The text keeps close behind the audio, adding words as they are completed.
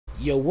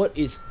Yo, what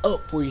is up,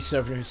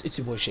 47ers? It's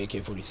your boy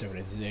SHADEK47,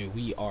 and today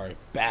we are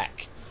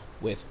back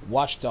with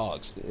Watch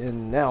Dogs.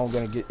 And now I'm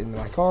gonna get in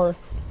my car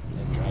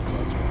and drive back to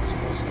where I'm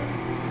supposed to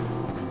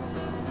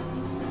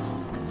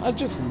go. I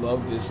just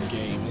love this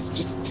game. It's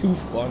just too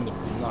fun to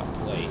not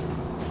play.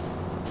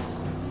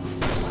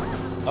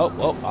 Oh,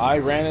 well, I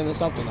ran into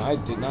something. I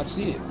did not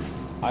see it.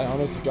 I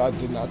honest to God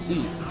did not see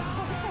it.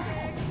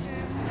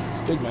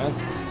 It's good, man.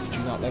 Did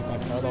you not like my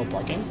parallel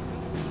parking?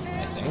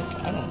 I think.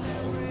 I don't know.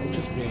 I'm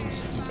just being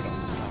stupid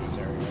on this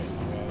commentary right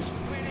now, guys.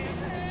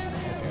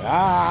 Okay,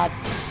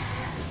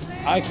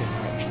 I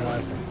cannot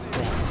drive from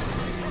crap.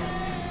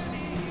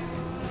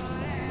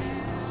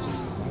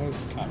 Just as long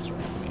as the cops are on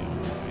me, I'm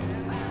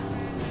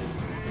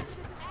alright.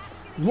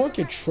 There's more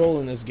control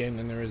in this game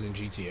than there is in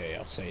GTA,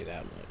 I'll say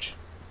that much.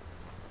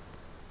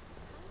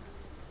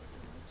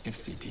 If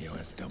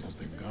CTOS doubles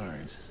their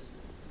guards,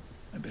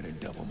 I better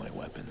double my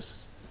weapons.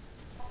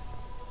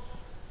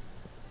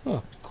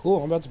 Huh,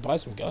 cool. I'm about to buy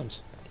some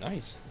guns.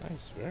 Nice,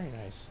 nice, very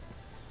nice.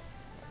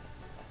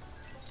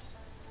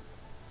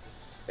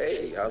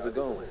 Hey, how's it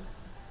going?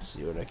 Let's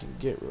see what I can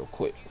get real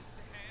quick.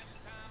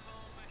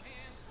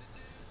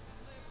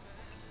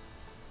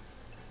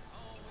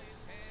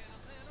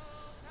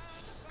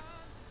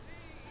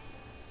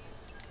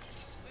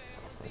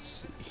 Let's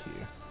see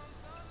here.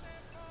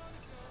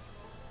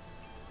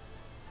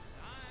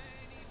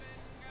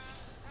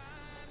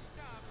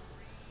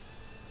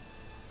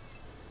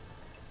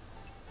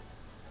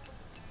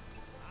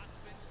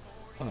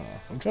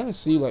 I'm trying to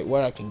see like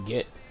what I can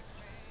get.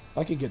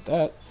 I could get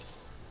that.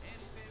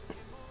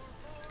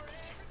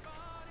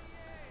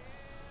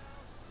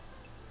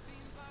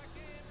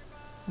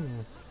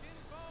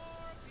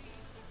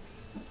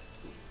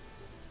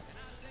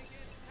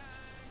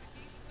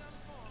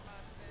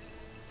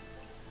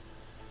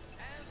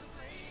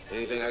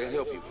 Anything I can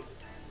help you with?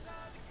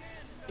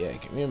 Yeah,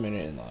 give me a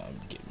minute and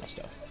get my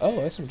stuff. Oh,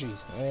 SMGs.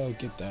 I'll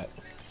get that.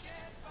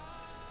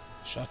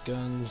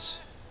 Shotguns.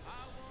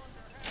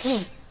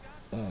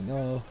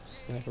 No,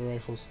 sniper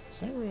rifles.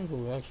 Sniper rifle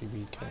would actually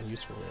be kind of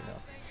useful right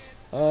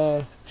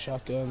now.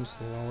 Shotguns,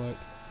 you know what?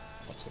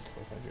 I'll take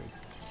 400.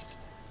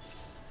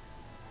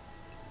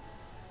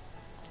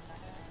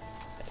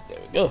 There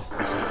we go.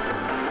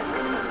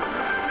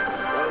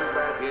 Run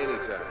back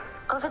anytime.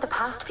 Over the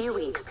past few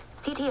weeks,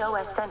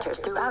 CTOS centers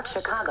throughout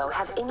Chicago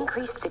have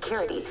increased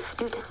security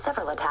due to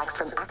several attacks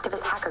from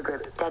activist hacker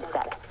group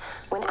DedSec.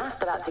 When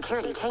asked about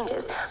security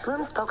changes,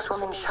 Bloom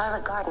spokeswoman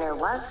Charlotte Gardner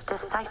was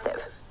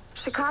decisive.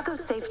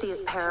 Chicago's safety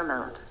is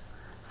paramount,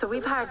 so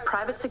we've hired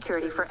private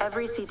security for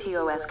every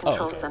CTOS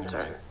control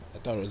center. I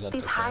thought it was at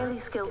These the highly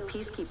skilled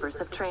peacekeepers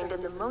have trained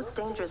in the most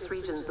dangerous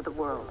regions of the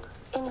world.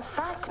 In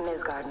fact,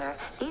 Ms. Gardner,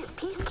 these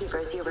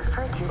peacekeepers you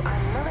refer to are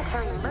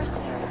military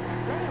mercenaries,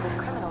 many with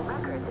criminal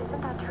records.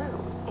 Isn't that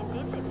true?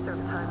 Indeed, they've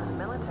served time in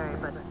the military,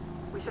 but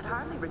we should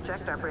hardly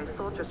reject our brave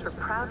soldiers for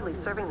proudly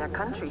serving their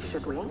country,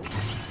 should we? Our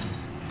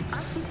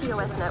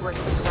CTOS network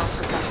is well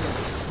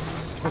protected.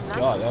 Oh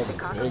god, that was a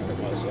big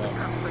one myself.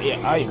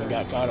 Yeah, I even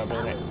got caught up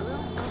in it.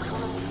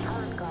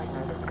 Charlotte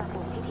Gardner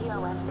discussing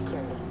CTOS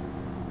security.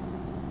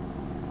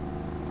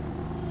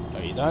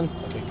 Are you done?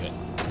 Okay, good.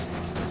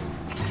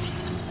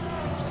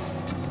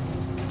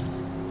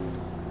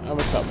 I'm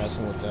gonna stop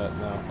messing with that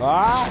now.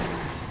 Ah!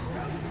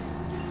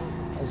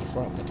 How's the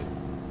front looking?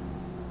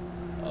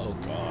 Oh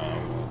god,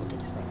 look at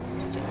the front.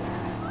 Okay.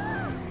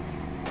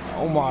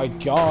 Oh my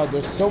god,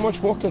 there's so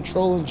much more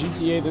control in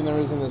GTA than there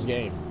is in this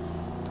game.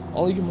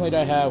 Only complaint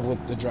I have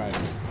with the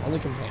driving. Only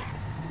complaint.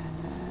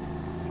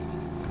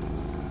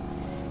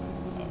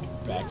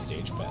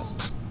 Backstage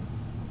passes.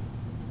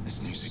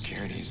 This new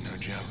security is no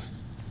joke.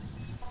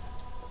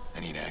 I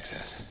need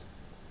access.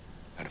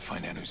 Gotta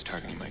find out who's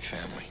targeting my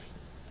family.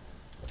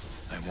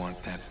 I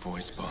want that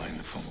voice behind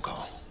the phone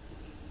call.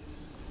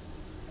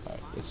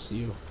 Alright, let's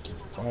see if we can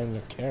find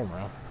the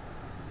camera.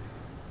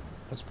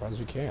 I'm surprised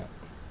we can't.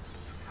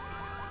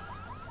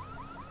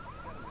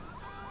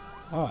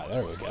 Ah,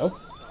 there we go.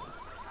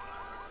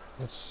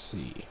 Let's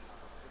see.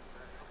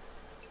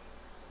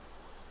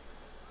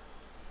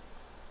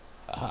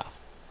 Aha.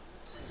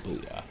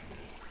 Booyah.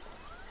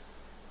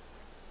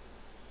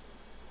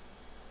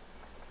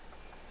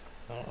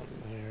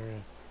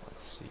 There.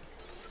 Let's see.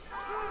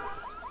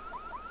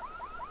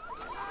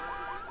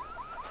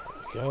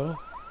 There we go.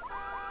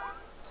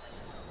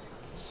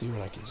 Let's see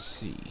what I can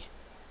see.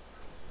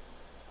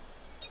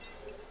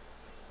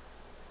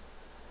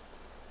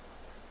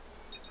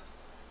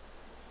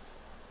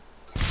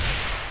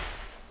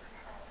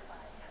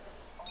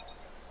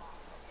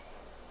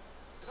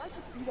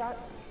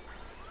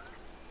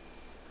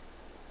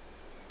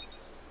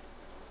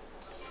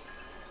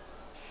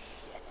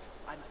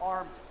 I'm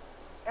armed.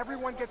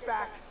 Everyone get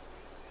back.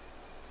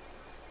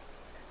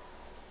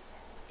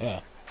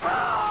 Yeah.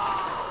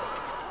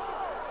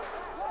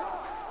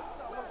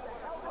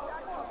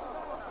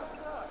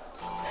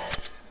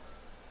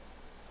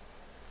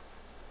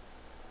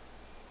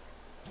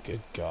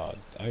 Good God,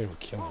 I am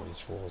killing these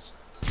fools.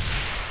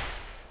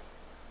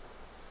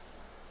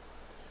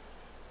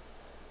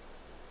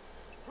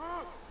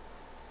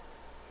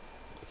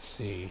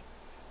 see.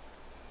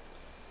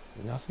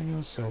 Nothing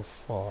else so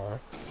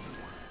far.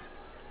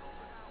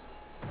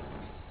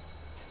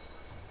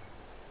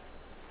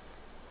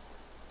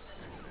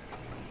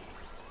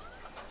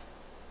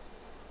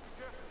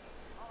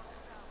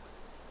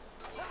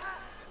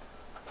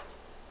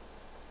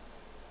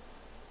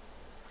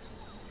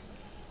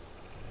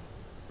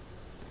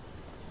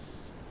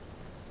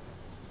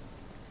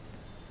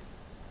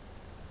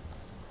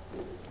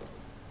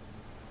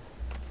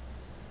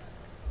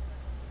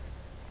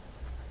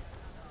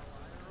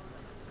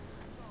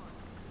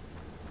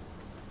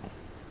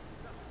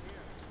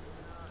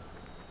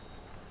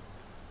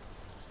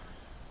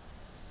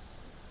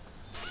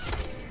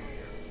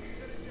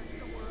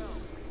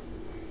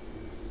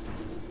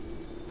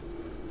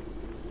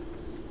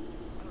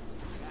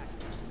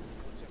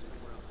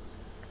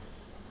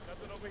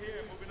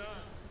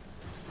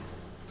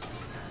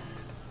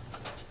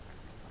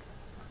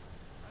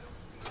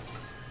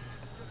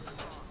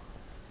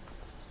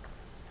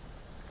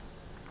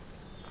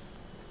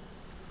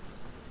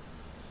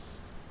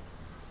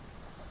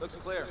 Looks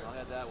clear. I'll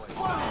head that way.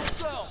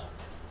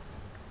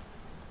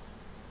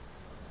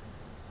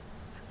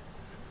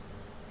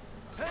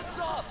 Heads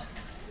up!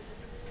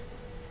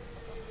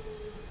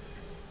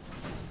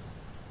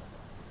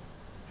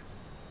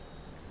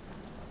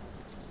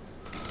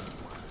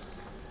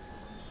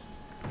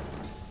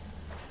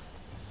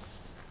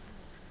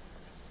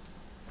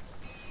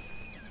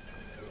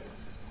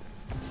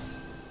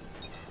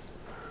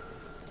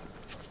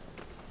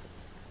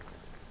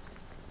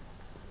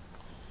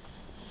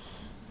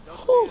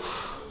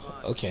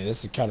 Okay,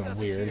 this is kind of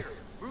weird.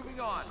 Moving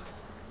on.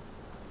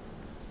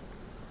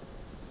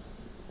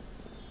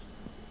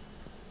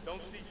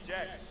 Don't see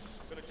Jack.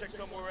 Gonna check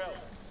somewhere else.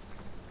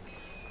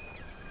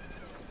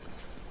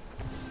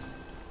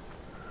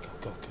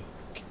 Go.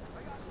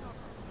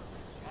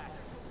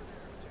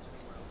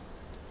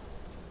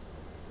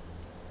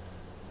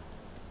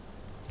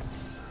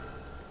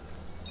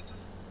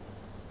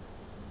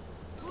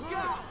 Look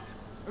out!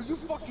 Are you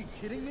fucking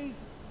kidding me?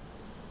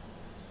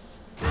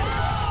 We're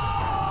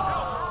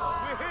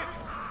hit!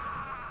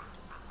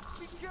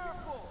 Be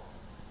careful!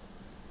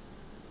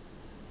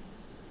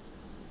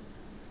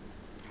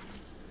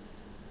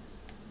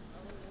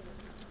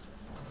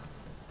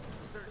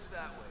 Search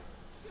that way.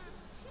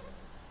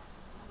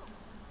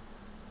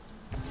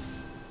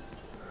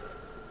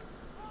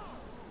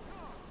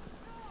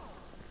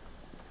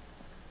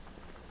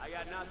 I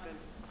got nothing.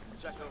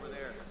 Check over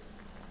there.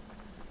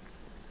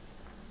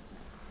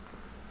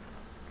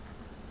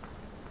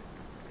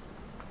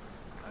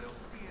 I don't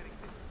see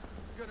anything.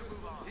 Gonna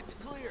move on. It's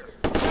clear.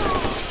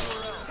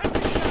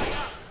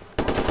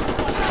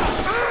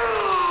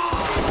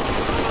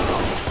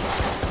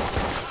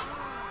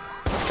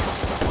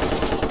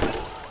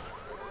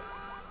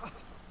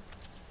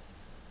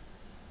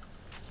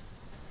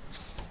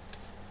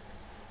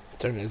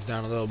 Turn this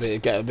down a little bit.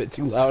 It got a bit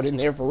too loud in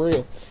there for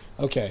real.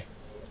 Okay.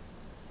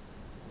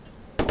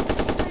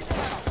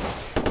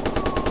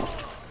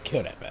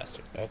 Kill that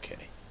bastard. Okay.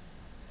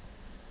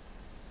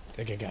 I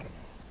think I got him.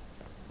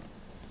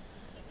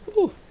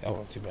 Ooh, that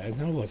wasn't too bad.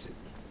 Now was it?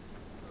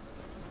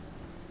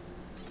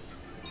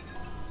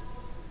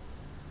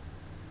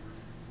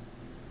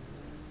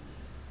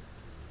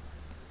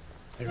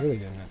 I really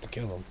didn't have to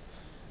kill him.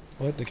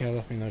 What? The cat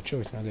left me no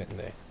choice, now didn't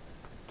they?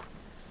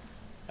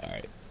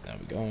 Alright, now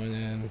we're going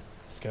in.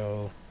 Let's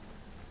go.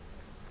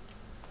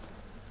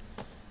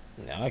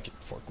 Now I can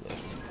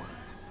forklift.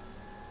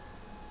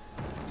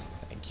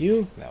 Thank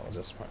you. That was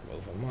a smart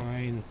move of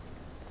mine.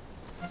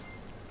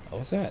 Oh,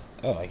 what's that?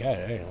 Oh, I got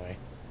it anyway.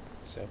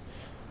 So,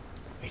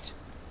 wait.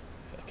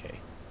 Okay.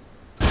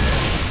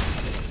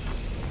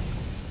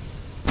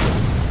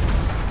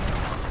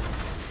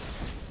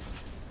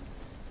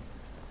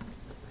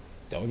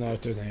 Don't know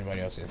if there's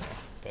anybody else in there,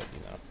 but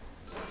you know.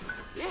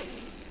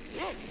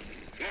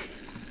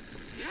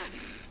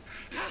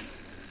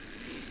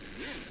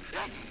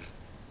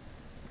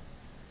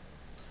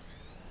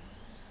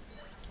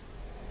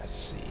 Let's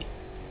see.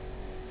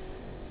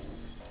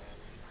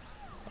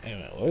 Wait a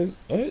minute,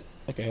 what?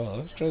 Okay, hold on,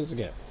 let's try this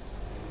again.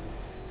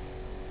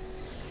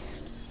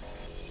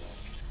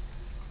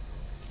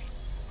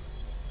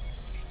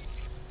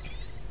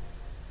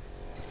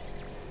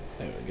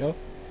 There we go.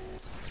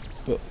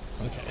 Oh,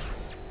 okay.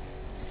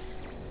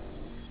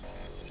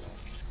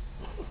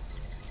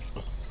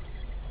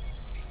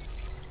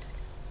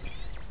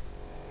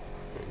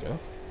 There we go.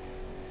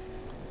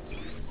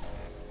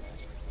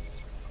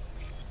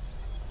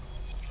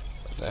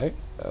 What the heck?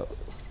 Oh.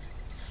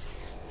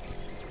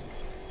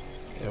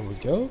 There we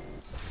go.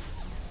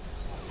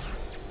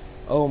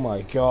 Oh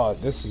my god,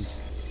 this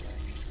is...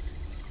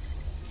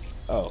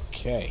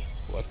 Okay.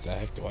 What the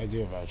heck do I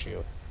do about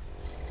you?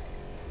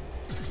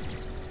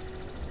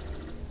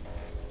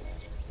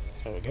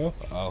 There we go.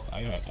 Oh,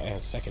 I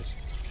have seconds.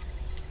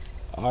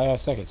 I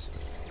have seconds.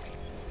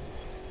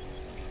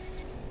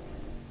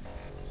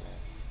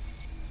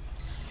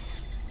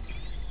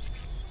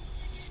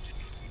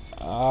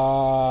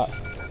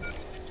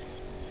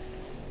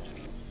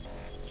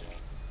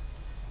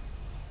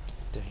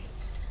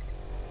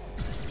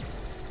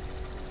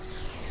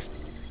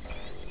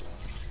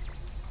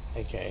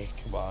 Okay,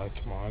 come on,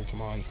 come on,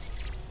 come on.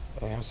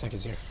 I only have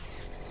seconds here.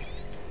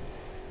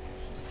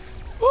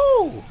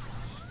 Woo!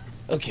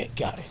 Okay,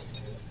 got it.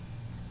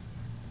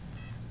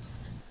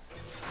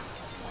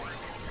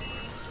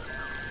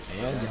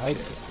 And I...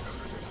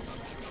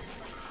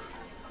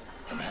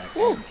 I'm hacked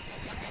Woo! in.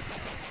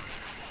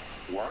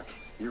 What?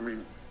 You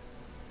mean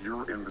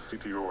you're in the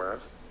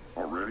CTOS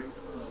already?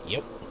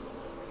 Yep.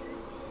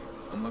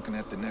 I'm looking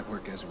at the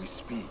network as we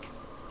speak.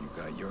 You've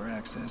got your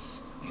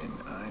access, and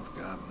I've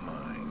got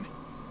mine.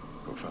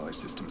 Profiler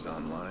system's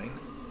online.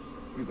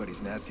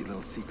 Everybody's nasty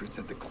little secrets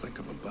at the click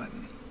of a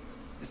button.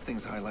 This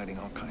thing's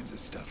highlighting all kinds of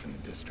stuff in the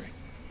district.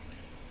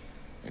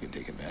 I could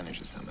take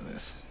advantage of some of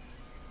this.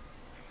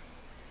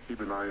 Keep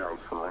an eye out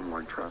for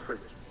online traffic.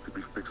 Could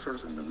be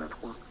fixers in the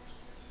network.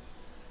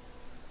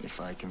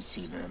 If I can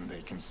see them,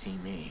 they can see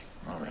me.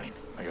 All right,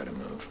 I gotta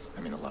move.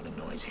 I'm in a lot of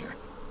noise here.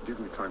 Give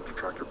me time to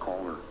track your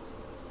caller.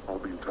 I'll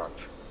be in touch.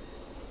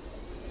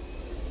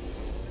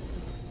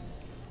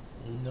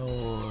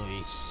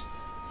 Nice.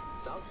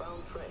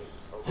 Southbound train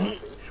arriving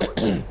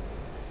shortly.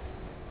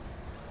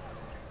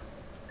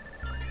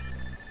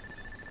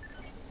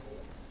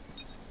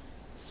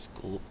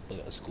 School,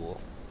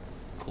 school.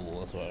 Cool,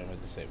 that's what I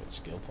meant to say, but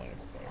skill point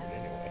required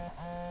anyway.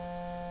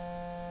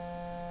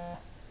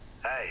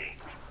 Hey,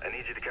 I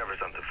need you to cover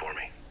something for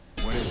me.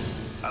 What is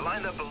it? I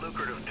lined up a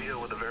lucrative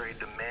deal with a very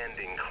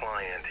demanding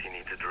client. He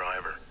needs a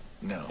driver.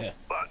 No. Yeah.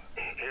 But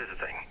here's the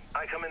thing.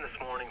 I come in this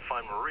morning,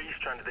 find Maurice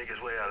trying to dig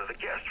his way out of the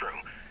guest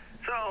room.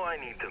 So I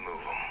need to move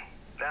him.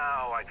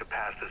 Now I could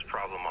pass this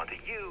problem on to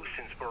you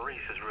since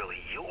Maurice is really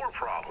your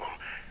problem.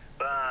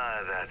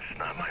 But that's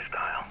not my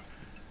style.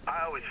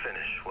 I always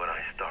finish what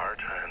I start,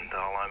 and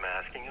all I'm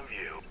asking of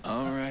you...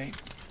 All right,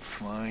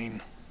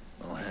 fine.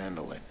 I'll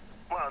handle it.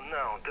 Well,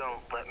 no,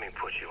 don't let me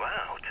put you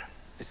out.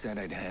 I said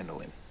I'd handle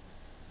it.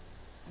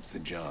 It's the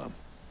job.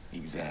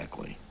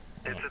 Exactly.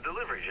 It's a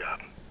delivery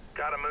job.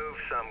 Gotta move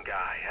some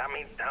guy. I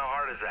mean, how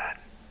hard is that?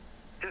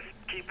 Just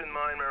keep in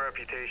mind my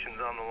reputation's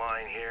on the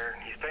line here.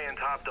 He's paying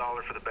top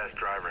dollar for the best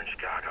driver in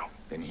Chicago.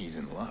 Then he's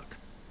in luck.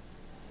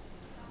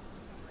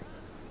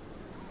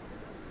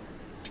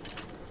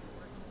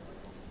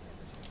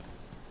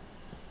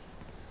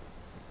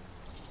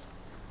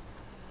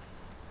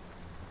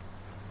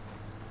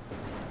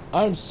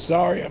 I'm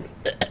sorry, I'm...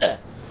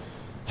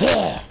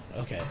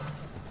 Okay.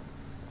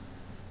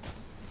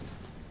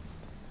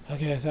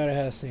 Okay, I thought I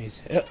had a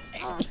sneeze.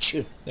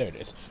 Achoo. There it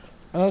is.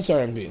 I'm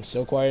sorry I'm being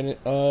so quiet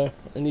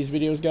in these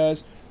videos,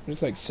 guys. I'm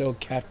just like so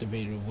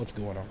captivated with what's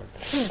going on.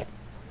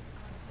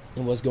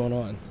 And what's going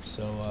on.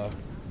 So,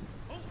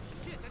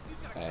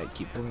 I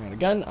keep pulling out a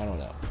gun? I don't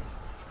know.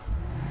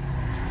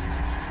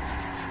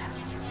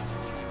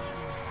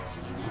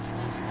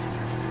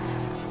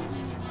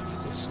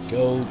 Let's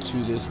go to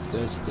this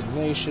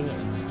destination,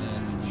 and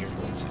then we are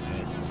going to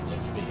end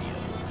the video.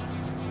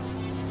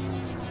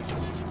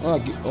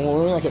 Well,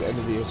 we're not going to end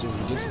the video as soon as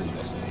we get to the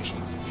destination.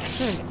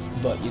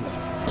 But, you know,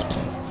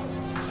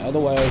 out of the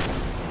way,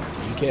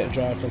 you can't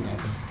drive for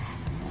nothing.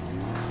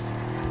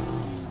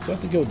 Do I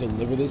have to go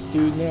deliver this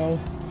dude now?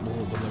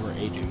 We'll deliver a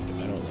dude.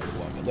 I don't know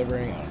what I'm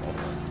delivering. I don't know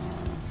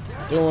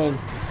what I'm doing.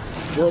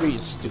 Jordy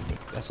is stupid.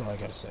 That's all I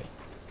gotta say.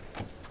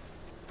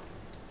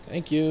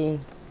 Thank you.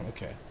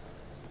 Okay.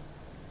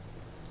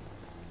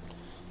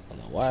 I don't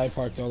know why I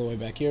parked all the way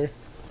back here,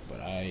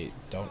 but I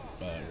don't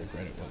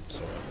regret it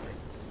whatsoever.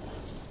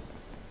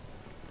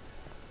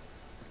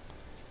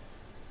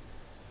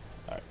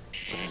 Alright,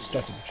 so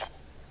start the mission.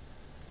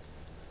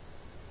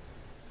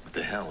 What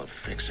the hell, a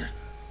fixer?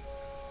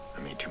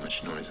 I made too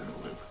much noise in the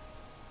loop.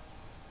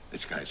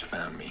 This guy's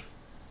found me.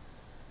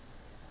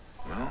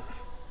 Well,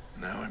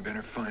 now I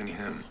better find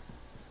him.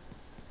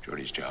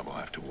 Jordy's job will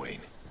have to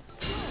wait.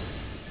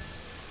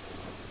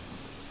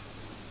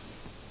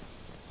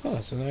 Oh,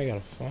 so now I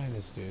gotta find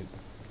this dude.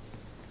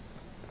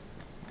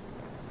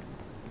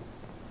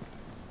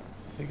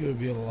 I think it would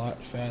be a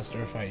lot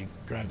faster if I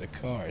grabbed a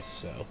car,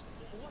 so...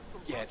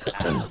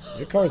 Get out.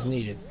 Your car's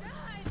needed.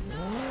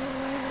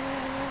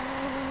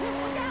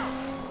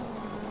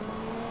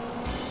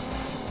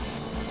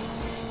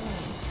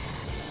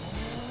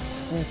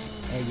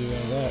 I do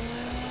all that.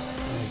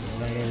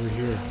 Right over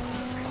here.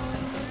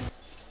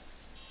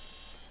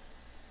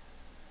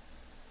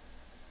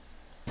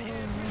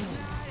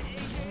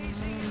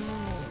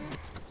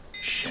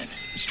 Shit,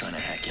 he's trying to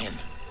hack in.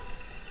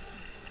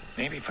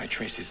 Maybe if I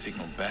trace his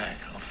signal back,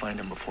 I'll find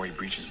him before he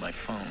breaches my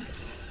phone.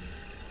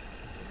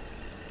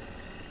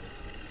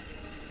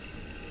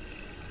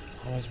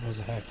 How am I supposed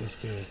to hack this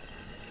dude?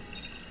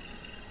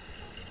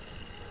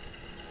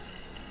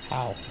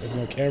 How? There's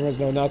no cameras,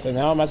 no nothing.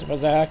 How am I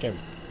supposed to hack him?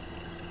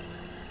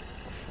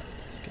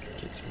 This guy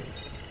gets me.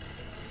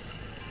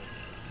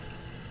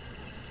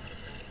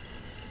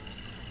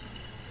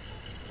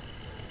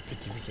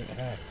 %50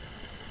 hacked.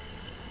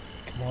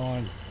 Come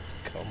on.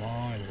 Come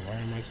on. Why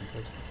am I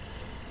supposed to...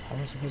 How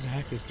am I supposed to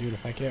hack this dude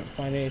if I can't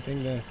find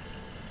anything to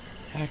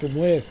hack him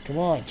with? Come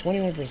on.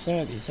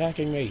 21%. He's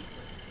hacking me.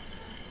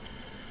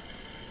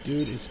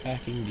 Dude is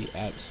hacking the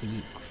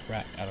absolute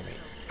crap out of me.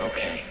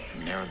 Okay,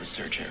 narrow the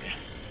search area.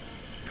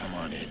 Come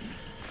on in.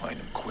 Find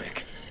him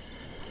quick.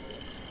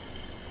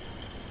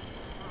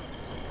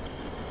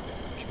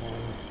 Come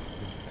on.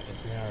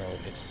 It's narrow.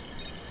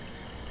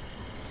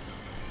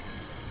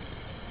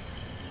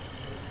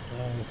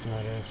 No, that's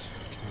not it.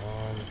 Come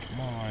on,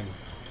 come on.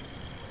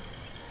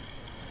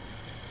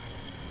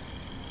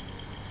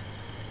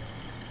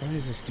 Why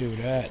does this dude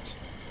at?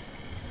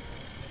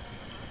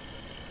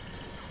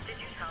 Did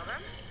you tell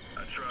them?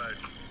 I tried.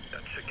 I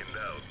chickened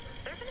out.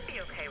 They're gonna be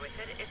okay with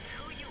it. It's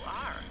who you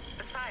are.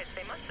 Besides,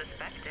 they must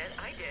suspect it.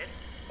 I did.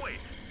 Wait,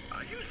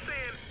 are you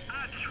saying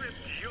I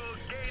tripped your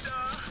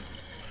gaydar?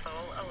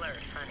 Full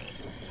alert, honey.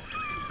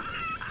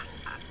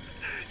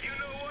 You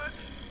know what?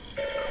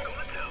 I'm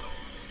gonna tell him.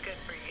 Good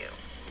for you.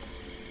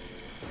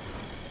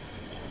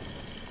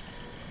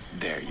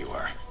 There you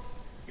are.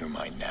 You're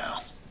mine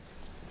now.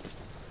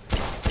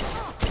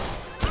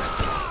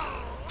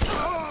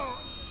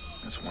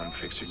 That's one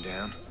fixer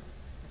down.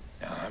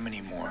 Now, how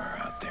many more are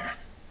out there?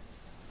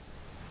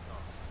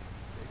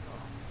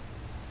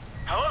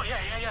 Hello?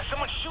 Yeah.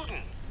 Someone's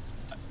shooting.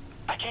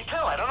 I can't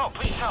tell. I don't know.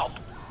 Please help.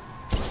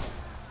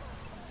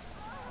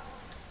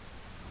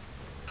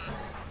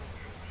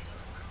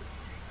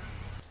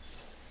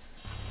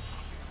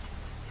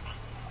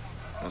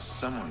 Well,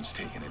 someone's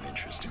taken an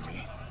interest in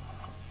me.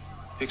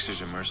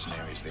 Fixers are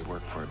mercenaries. They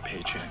work for a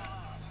paycheck.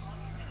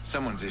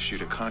 Someone's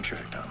issued a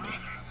contract on me.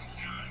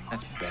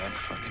 That's bad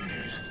fucking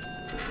news.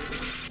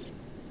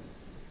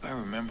 If I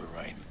remember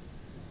right,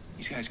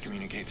 these guys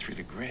communicate through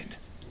the grid.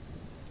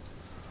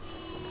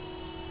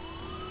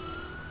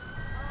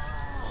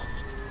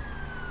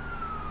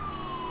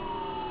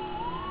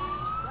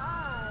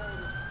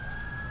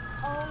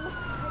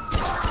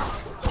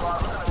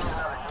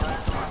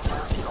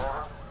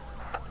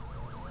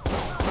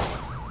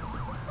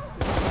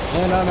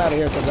 And I'm out of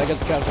here because I get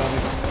the cops on me.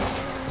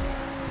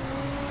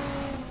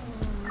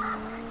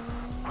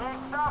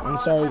 I'm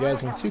sorry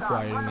guys, I'm too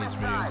quiet in these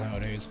videos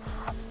nowadays.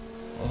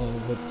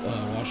 With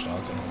Watch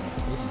Dogs and all.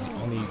 This is the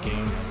only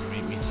game that's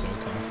made me so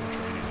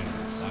concentrated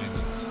and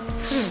silent.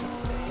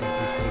 Get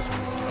these policemen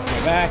to get off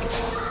my back!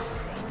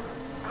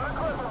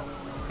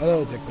 Hello,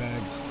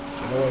 dickbags.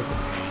 Get away from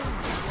me.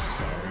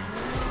 Sorry.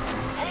 This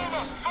isn't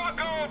nice.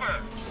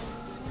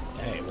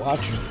 Hey,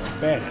 watch your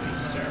profanity,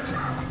 sir.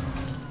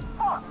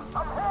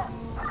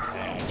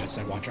 Hey, I just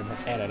said watch your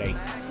profanity.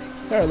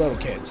 They're little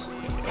kids.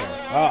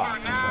 Ah,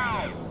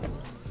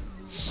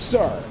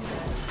 sir.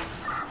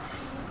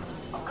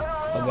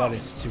 Oh, that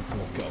is too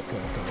cool. Go.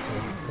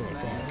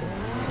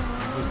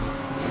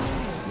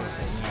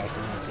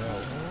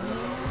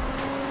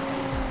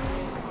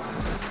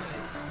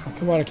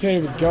 Come on, I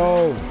can't even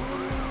go.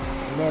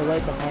 They're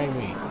right behind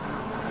me.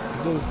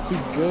 This is too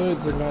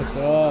good to mess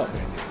up.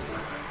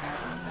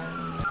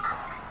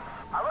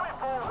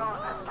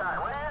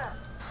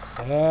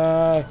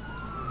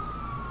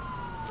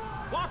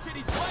 Watch it,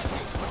 he's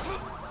flanking!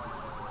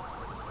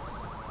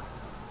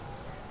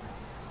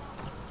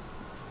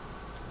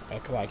 Oh,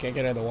 come on, I can't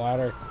get in the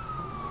water.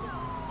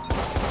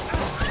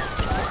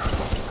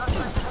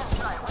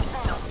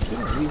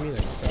 Didn't leave me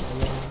the crap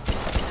alone.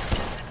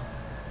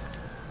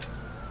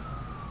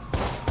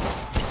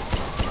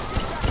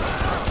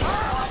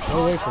 Go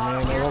away from me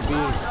and there won't be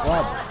any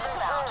problems.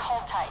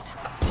 Hold tight.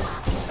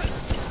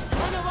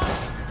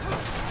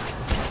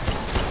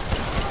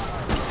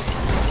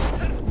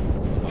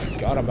 Oh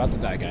god, I'm about to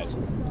die, guys.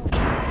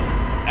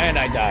 And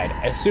I died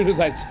as soon as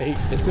I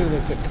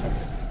took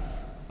cover.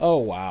 Oh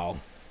wow.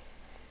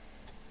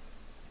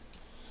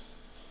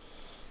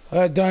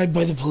 I died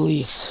by the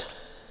police.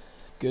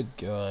 Good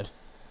god.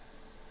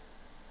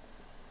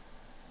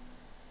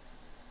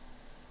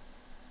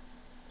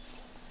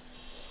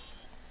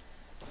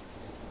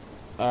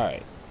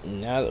 Alright,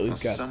 now that we've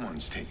got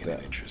someone's taken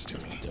an interest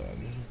in me.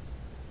 Done.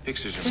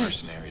 Fixers are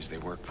mercenaries. They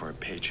work for a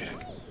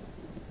paycheck.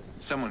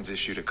 Someone's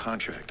issued a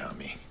contract on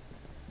me.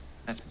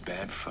 That's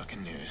bad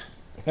fucking news.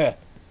 Heh.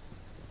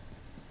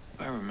 If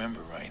I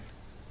remember right,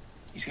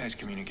 these guys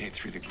communicate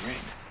through the grid.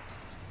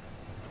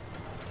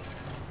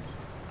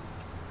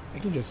 I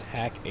can just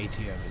hack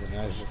ATMs, and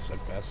that's just the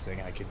best thing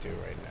I could do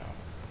right now.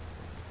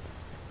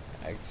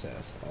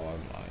 Access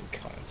online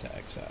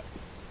contacts app.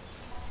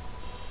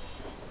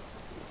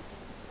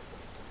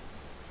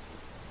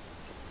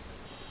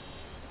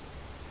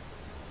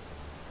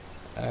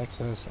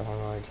 Access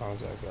online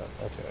contacts app.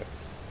 Okay.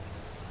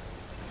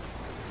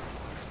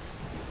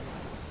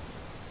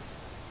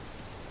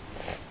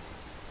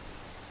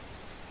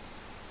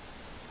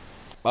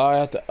 Oh, I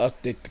have to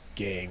update the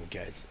game,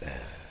 guys.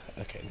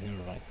 Okay,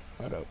 never mind.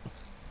 Hold up.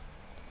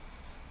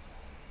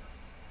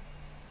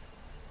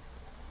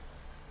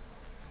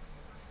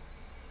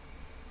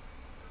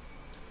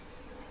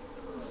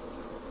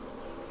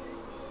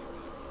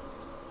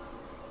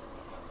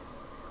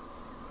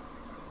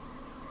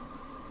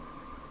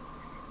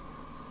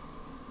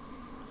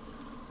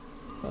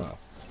 Oh.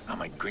 Oh,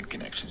 my grid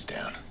connection's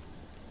down.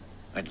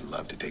 I'd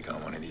love to take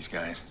on one of these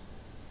guys.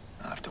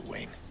 I'll have to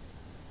wait.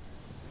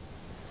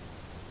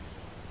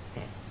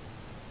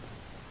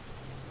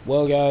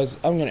 Well, guys,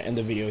 I'm going to end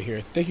the video here.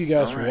 Thank you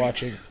guys for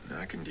watching. Now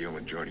I can deal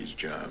with Jordy's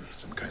job.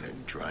 Some kind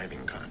of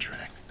driving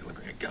contract.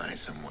 Delivering a guy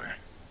somewhere.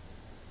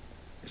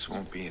 This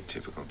won't be a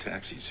typical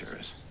taxi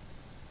service.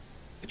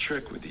 The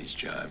trick with these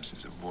jobs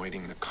is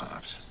avoiding the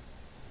cops.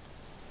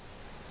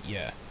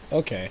 Yeah.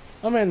 Okay.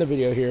 I'm going to end the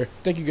video here.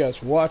 Thank you guys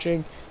for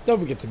watching. Don't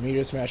forget to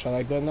meter smash that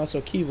like button.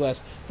 Also, key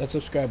bless that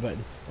subscribe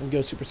button. And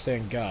go Super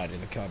Saiyan God in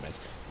the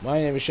comments. My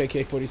name is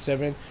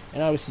SHADEK47.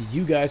 And I will see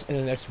you guys in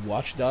the next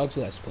Watch Dogs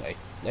Let's Play.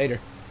 Later.